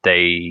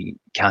 they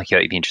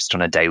calculate the interest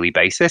on a daily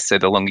basis. So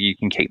the longer you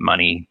can keep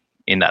money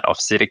in that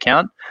offset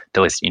account,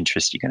 the less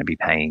interest you're going to be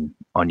paying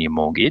on your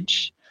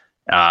mortgage.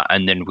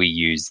 And then we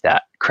use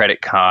that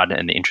credit card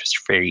and the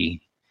interest-free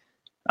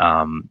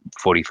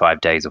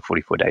 45 days or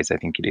 44 days, I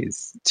think it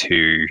is,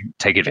 to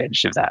take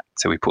advantage of that.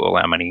 So we put all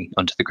our money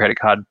onto the credit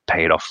card,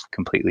 pay it off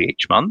completely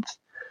each month.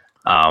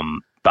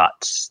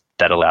 But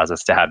that allows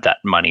us to have that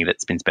money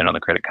that's been spent on the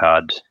credit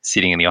card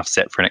sitting in the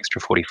offset for an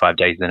extra 45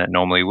 days than it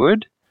normally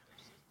would,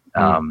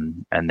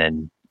 and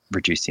then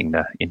reducing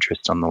the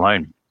interest on the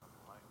loan.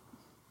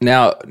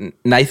 Now,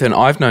 Nathan,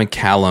 I've known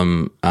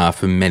Callum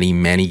for many,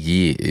 many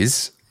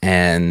years,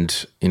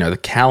 and the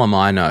Callum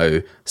I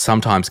know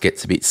sometimes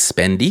gets a bit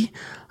spendy.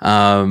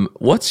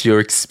 What's your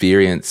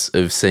experience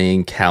of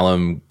seeing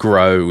Callum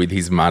grow with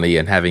his money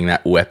and having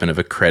that weapon of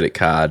a credit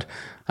card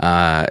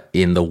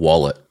in the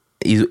wallet?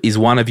 Is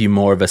one of you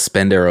more of a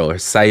spender or a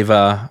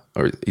saver,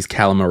 or is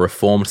Callum a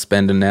reformed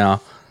spender now?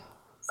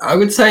 I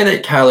would say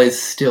that Cal is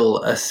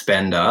still a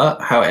spender.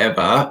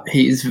 However,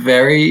 he's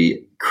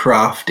very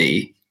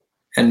crafty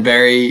and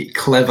very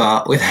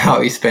clever with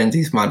how he spends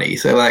his money.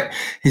 So like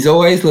he's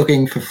always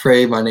looking for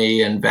free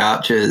money and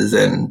vouchers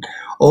and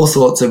all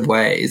sorts of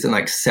ways and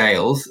like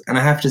sales. And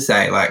I have to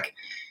say, like,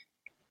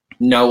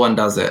 no one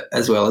does it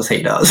as well as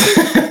he does.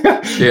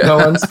 Yeah. No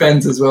one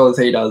spends as well as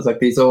he does. Like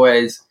he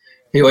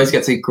always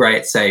gets a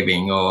great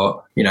saving,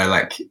 or,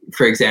 like,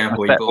 for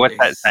example, what's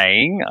that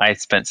saying? I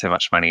spent so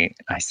much money,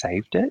 I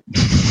saved it.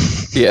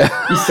 Yeah.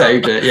 You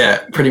saved it,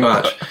 yeah, pretty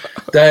much.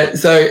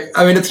 So,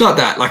 I mean, it's not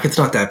that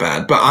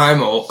bad, but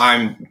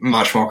I'm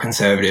much more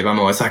conservative. I'm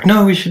always like,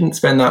 no, we shouldn't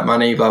spend that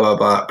money, blah, blah,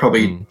 blah,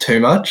 probably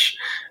too much.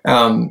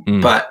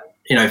 But,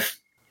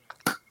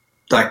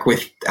 like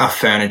with our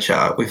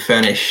furniture, we've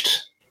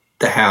furnished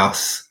the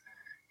house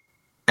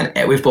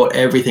and we've bought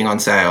everything on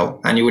sale,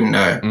 and you wouldn't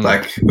know.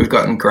 Like, we've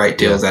gotten great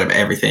deals out of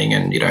everything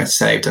and,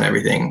 saved on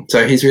everything.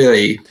 So he's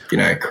really,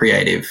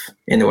 creative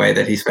in the way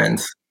that he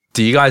spends.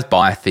 Do you guys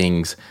buy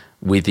things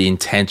with the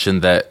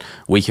intention that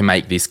we can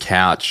make this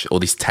couch or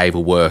this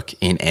table work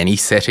in any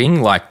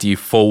setting? Like, do you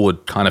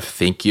forward kind of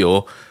think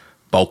your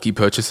bulky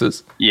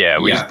purchases? Yeah,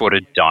 we just bought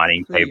a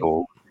dining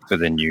table for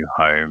the new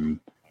home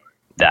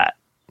that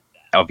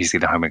obviously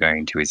the home we're going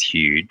into is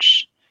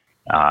huge,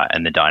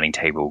 and the dining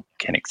table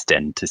can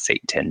extend to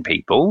seat 10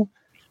 people.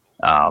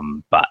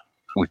 But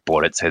we've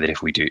bought it so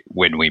that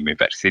when we move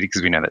back to the city,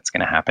 because we know that's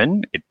going to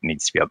happen, it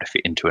needs to be able to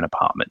fit into an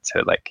apartment.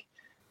 So like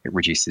it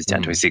reduces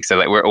down to a 6. So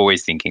like we're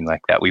always thinking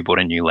like that. We bought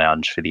a new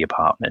lounge for the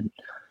apartment,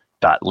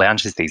 but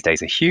lounges these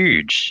days are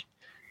huge.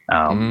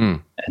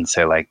 And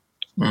so like,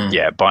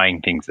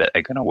 buying things that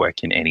are going to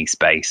work in any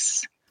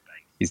space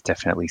is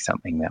definitely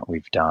something that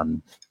we've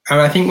done.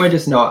 And I think we're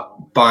just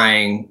not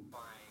buying,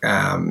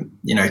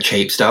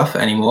 cheap stuff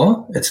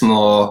anymore. It's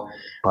more,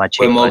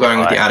 we're more going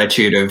with the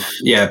attitude of,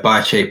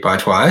 buy cheap, buy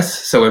twice.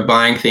 So we're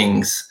buying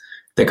things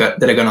that are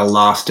going to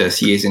last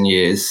us years and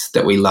years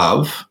that we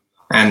love.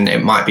 And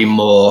it might be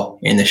more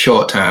in the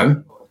short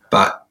term,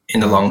 but in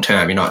the long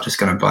term, you're not just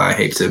going to buy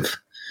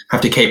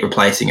have to keep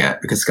replacing it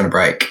because it's going to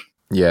break.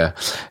 Yeah.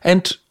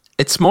 And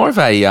it's more of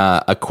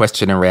a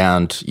question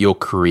around your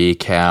career,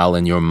 Cal,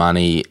 and your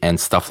money and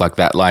stuff like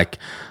that. Like,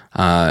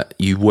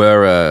 you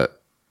were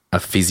a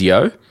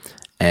physio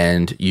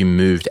and you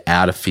moved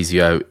out of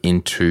physio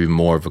into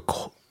more of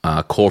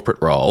a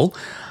corporate role.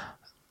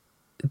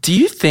 Do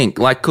you think,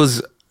 like,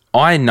 because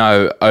I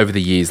know over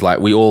the years, like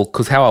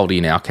because how old are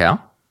you now,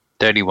 Cal?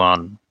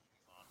 31.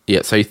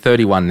 Yeah, so you're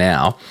 31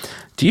 now.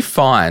 Do you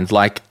find,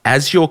 like,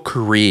 as your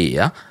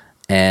career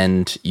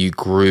and you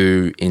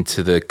grew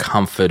into the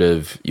comfort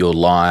of your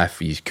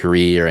life, your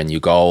career and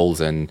your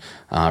goals and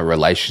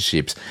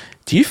relationships,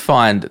 do you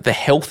find the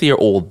healthier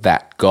all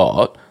that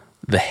got,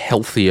 the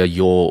healthier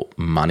your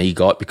money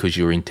got because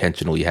you were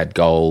intentional, you had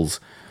goals,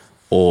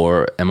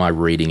 or am I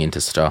reading into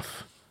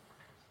stuff?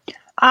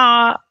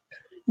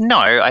 No,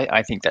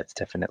 I think that's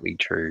definitely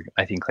true.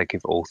 I think like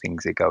if all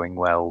things are going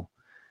well,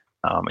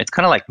 it's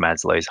kind of like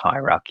Maslow's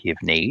hierarchy of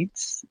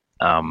needs.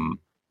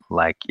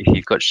 Like if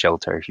you've got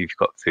shelter, if you've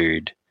got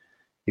food,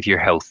 if you're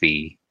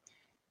healthy,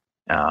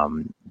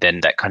 then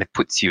that kind of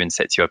puts you and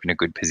sets you up in a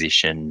good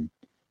position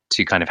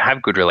to kind of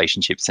have good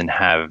relationships and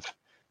have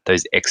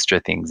those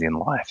extra things in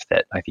life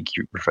that I think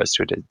you refers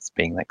to it as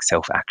being like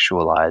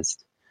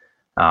self-actualized,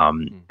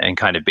 and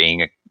kind of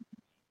being a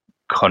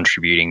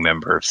contributing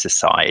member of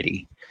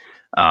society.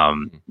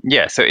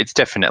 So it's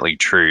definitely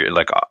true.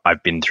 Like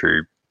I've been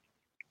through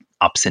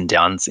ups and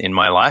downs in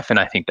my life, and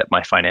I think that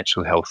my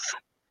financial health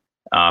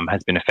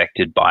has been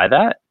affected by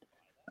that.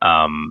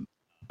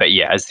 But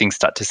yeah, as things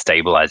start to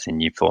stabilize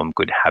and you form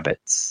good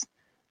habits,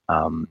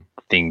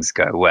 things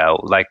go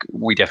well. Like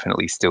we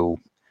definitely still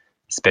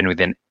spend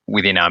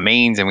within our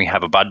means, and we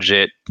have a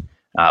budget.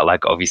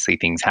 Like obviously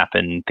things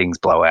happen, things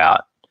blow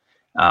out.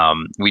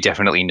 We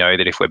definitely know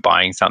that if we're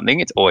buying something,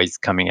 it's always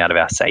coming out of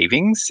our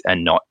savings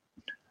and not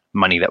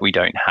money that we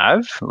don't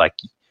have. Like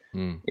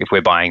if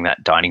we're buying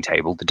that dining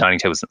table, the dining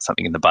table is not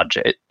something in the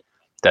budget.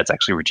 That's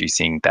actually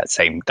reducing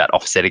that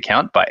offset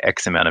account by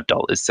X amount of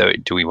dollars. So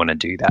do we want to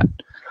do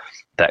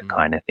that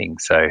kind of thing?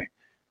 So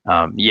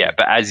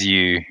but as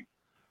you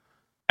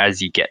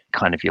get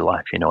kind of your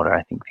life in order,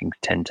 I think things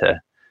tend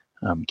to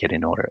get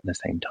in order at the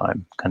same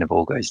time. Kind of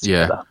all goes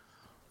together.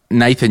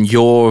 Nathan,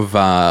 you've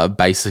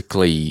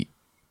basically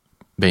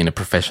been a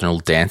professional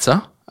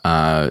dancer.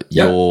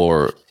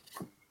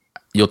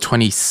 You're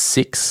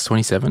 26,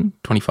 27,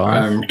 25?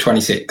 I'm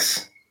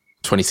 26.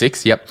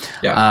 26, yep.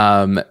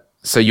 Yeah.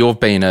 So you've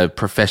been a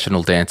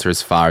professional dancer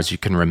as far as you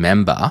can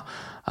remember.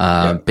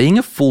 Being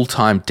a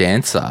full-time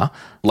dancer,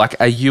 like,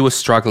 are you a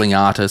struggling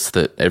artist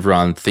that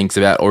everyone thinks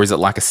about, or is it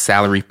like a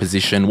salary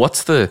position?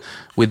 With the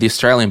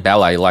Australian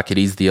Ballet, like it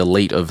is the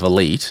elite of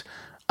elite,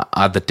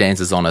 are the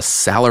dancers on a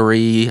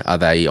salary? Are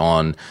they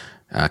on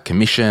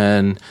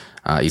commission?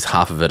 Is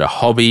half of it a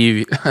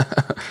hobby?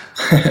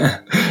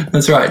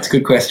 That's right. It's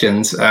good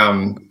questions that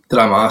I'm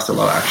asked a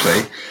lot,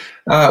 actually.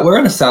 We're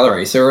on a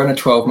salary, so we're on a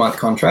 12-month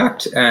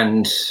contract,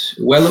 and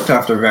we're looked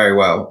after very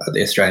well at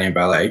the Australian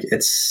Ballet.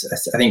 It's,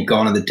 I think,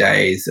 gone are the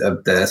days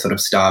of the sort of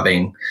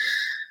starving,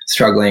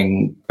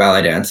 struggling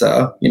ballet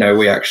dancer. You know,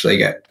 we actually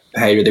get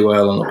paid really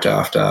well and looked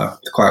after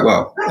quite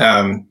well.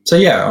 So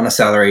yeah, on a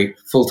salary,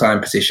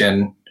 full-time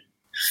position,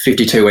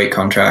 52-week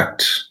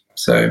contract.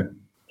 So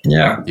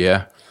yeah.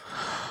 Yeah.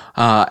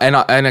 And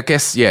I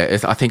guess,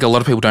 I think a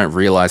lot of people don't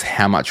realise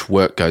how much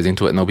work goes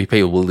into it, and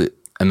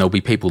there'll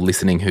be people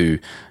listening who,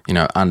 you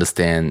know,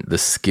 understand the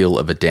skill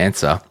of a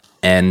dancer.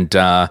 And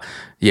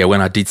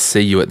when I did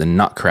see you at the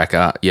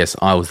Nutcracker, yes,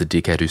 I was the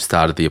dickhead who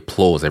started the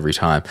applause every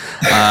time.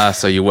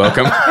 So you're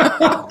welcome.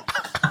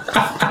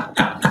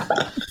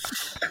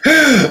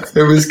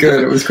 It was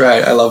good. It was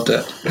great. I loved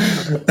it.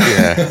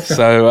 Yeah.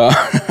 So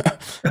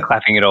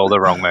clapping at all the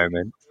wrong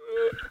moments.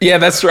 Yeah,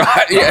 that's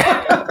right.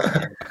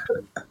 Yeah.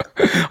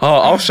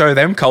 I'll show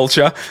them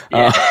culture.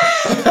 Yeah.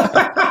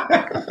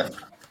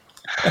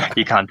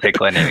 You can't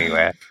tickle it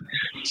anywhere.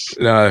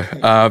 No,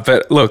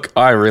 but look,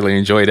 I really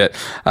enjoyed it.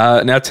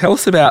 Now, tell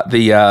us about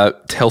the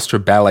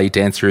Telstra Ballet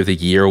Dancer of the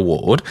Year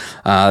Award.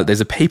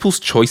 There's a People's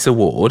Choice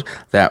Award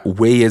that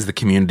we as the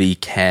community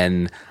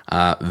can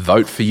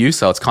vote for you.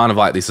 So it's kind of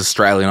like this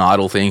Australian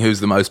Idol thing, who's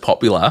the most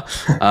popular.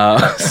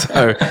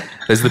 So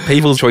there's the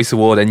People's Choice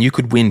Award, and you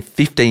could win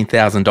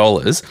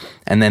 $15,000.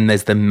 And then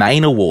there's the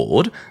main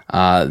award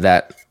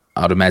that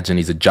I'd imagine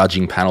is a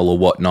judging panel or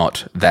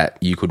whatnot, that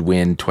you could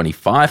win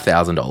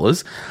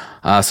 $25,000.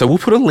 So we'll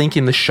put a link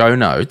in the show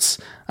notes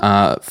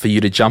for you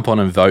to jump on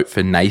and vote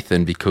for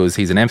Nathan, because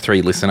he's an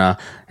M3 listener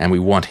and we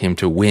want him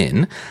to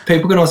win.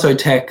 People can also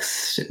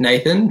text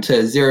Nathan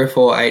to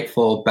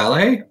 0484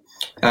 Ballet.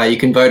 You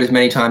can vote as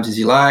many times as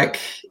you like.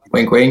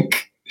 Wink,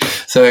 wink.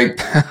 So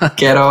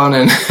get on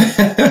and...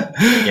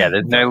 Yeah,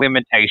 there's no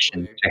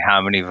limitation to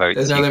how many votes.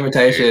 There's no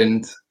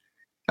limitations.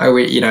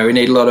 We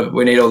need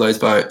all those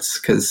votes,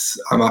 because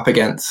I've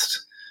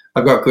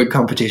got good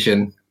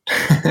competition.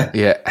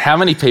 Yeah. How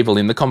many people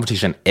in the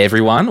competition?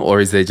 Everyone,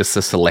 or is there just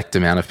a select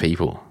amount of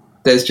people?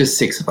 There's just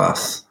 6 of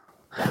us.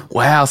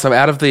 Wow. So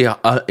out of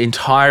the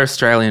entire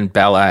Australian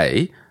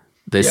ballet,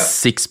 there's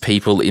 6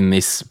 people in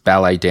this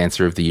Ballet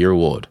Dancer of the Year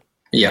award.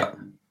 Yeah.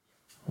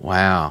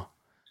 Wow.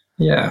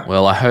 Yeah.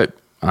 Well, I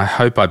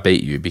hope I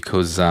beat you,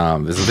 because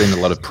there's been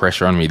a lot of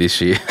pressure on me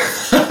this year.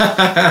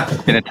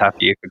 It's been a tough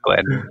year for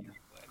Glenn.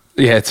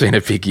 Yeah, it's been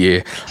a big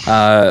year.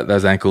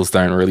 Those ankles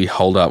don't really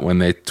hold up when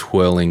they're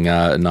twirling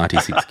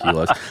 96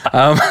 kilos.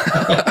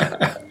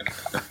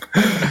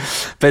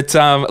 But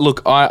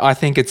look, I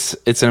think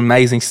it's an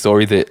amazing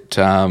story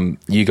that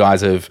you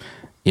guys have,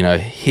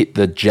 hit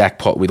the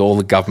jackpot with all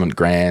the government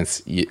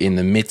grants in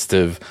the midst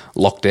of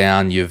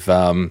lockdown. You've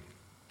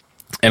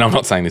and I'm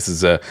not saying this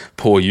is a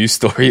poor you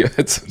story.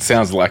 It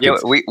sounds like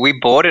we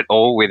bought it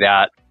all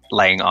without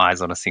laying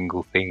eyes on a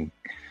single thing.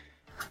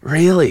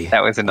 Really?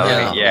 That was another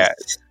thing. Yeah.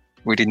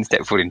 We didn't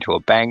step foot into a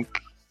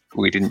bank.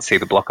 We didn't see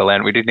the block of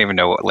land. We didn't even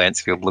know what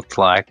Lancefield looked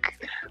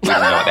like. We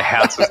didn't know what the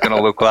house was going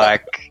to look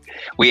like.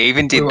 We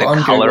even did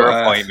the colour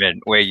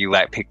appointment where you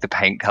pick the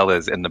paint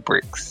colours and the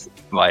bricks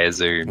via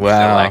Zoom.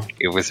 Wow. So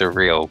it's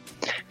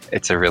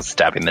a real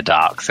stab in the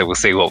dark. So we'll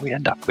see what we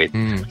end up with.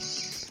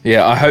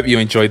 Yeah, I hope you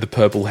enjoyed the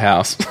purple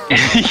house.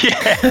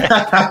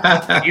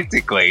 Yeah,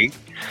 basically.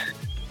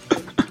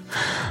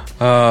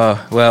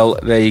 Well,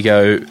 there you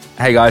go.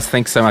 Hey guys,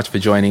 thanks so much for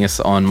joining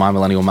us on My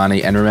Millennial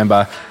Money. And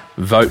remember,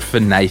 vote for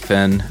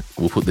Nathan.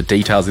 We'll put the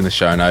details in the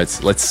show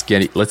notes. Let's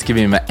give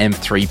him an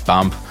M3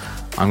 bump.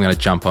 I'm going to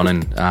jump on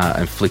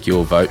and flick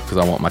your vote, because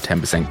I want my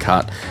 10%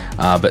 cut.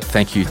 But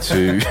thank you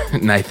to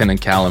Nathan and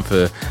Callum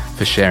for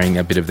sharing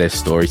a bit of their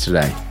story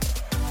today.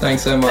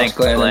 Thanks so much,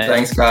 Glenn. And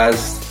thanks,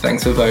 guys.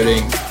 Thanks for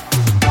voting.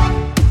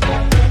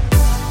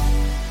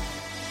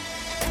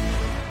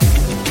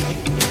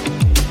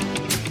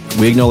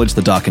 We acknowledge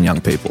the Darkin Young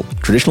people,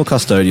 traditional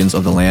custodians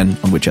of the land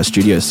on which our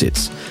studio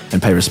sits,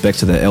 and pay respect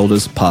to their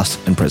elders, past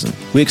and present.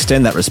 We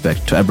extend that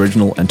respect to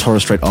Aboriginal and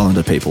Torres Strait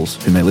Islander peoples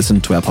who may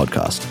listen to our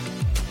podcast.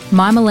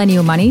 My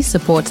Millennial Money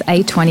supports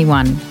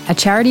A21, a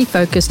charity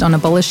focused on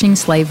abolishing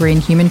slavery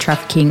and human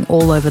trafficking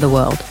all over the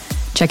world.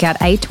 Check out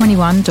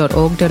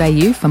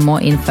a21.org.au for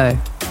more info.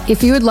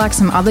 If you would like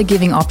some other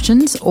giving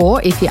options,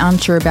 or if you're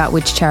unsure about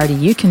which charity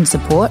you can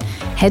support,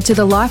 head to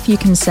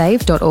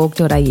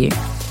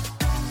thelifeyoucansave.org.au.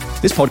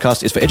 This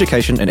podcast is for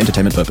education and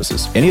entertainment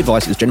purposes. Any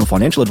advice is general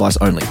financial advice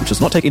only, which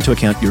does not take into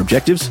account your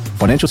objectives,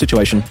 financial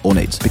situation, or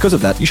needs. Because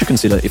of that, you should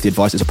consider if the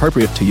advice is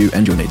appropriate to you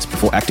and your needs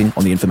before acting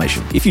on the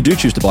information. If you do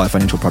choose to buy a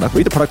financial product,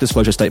 read the product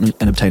disclosure statement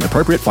and obtain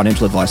appropriate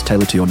financial advice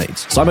tailored to your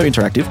needs. Simo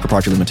Interactive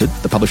Proprietary Limited,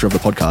 the publisher of the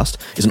podcast,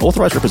 is an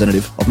authorized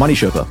representative of Money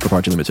Sherpa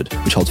Proprietary Limited,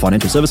 which holds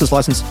financial services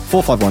license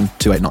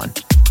 451289.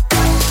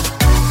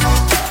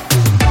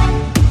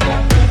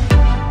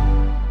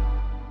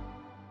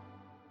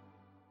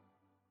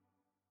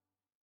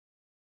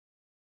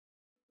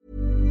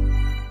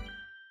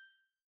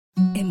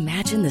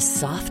 Imagine the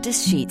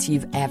softest sheets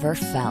you've ever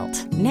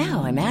felt.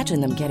 Now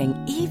imagine them getting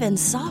even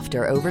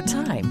softer over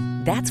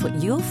time. That's what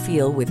you'll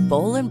feel with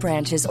Boll &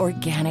 Branch's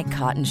organic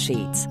cotton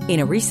sheets. In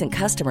a recent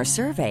customer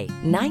survey,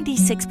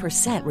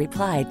 96%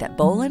 replied that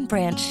Boll &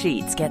 Branch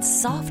sheets get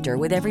softer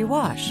with every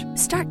wash.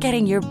 Start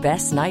getting your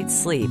best night's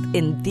sleep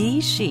in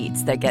these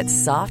sheets that get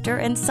softer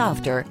and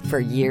softer for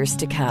years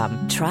to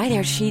come. Try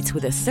their sheets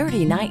with a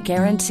 30-night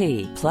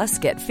guarantee. Plus,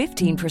 get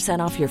 15%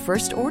 off your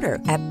first order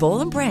at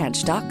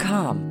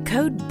bollandbranch.com.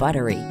 Code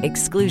BUTTERY.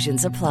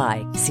 Exclusions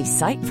apply. See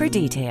site for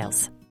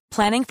details.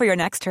 Planning for your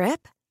next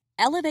trip?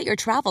 Elevate your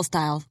travel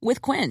style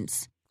with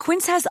Quince.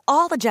 Quince has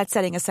all the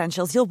jet-setting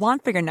essentials you'll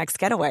want for your next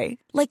getaway,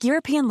 like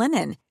European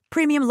linen,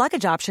 premium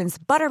luggage options,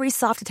 buttery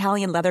soft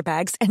Italian leather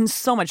bags, and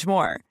so much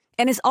more.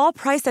 And is all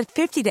priced at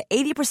 50 to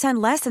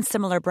 80% less than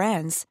similar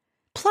brands.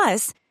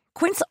 Plus,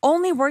 Quince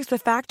only works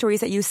with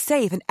factories that use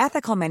safe and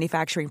ethical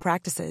manufacturing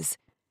practices.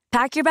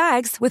 Pack your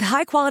bags with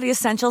high-quality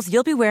essentials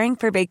you'll be wearing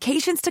for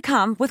vacations to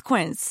come with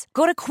Quince.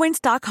 Go to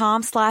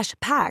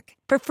quince.com/pack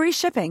for free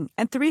shipping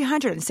and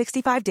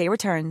 365-day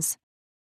returns.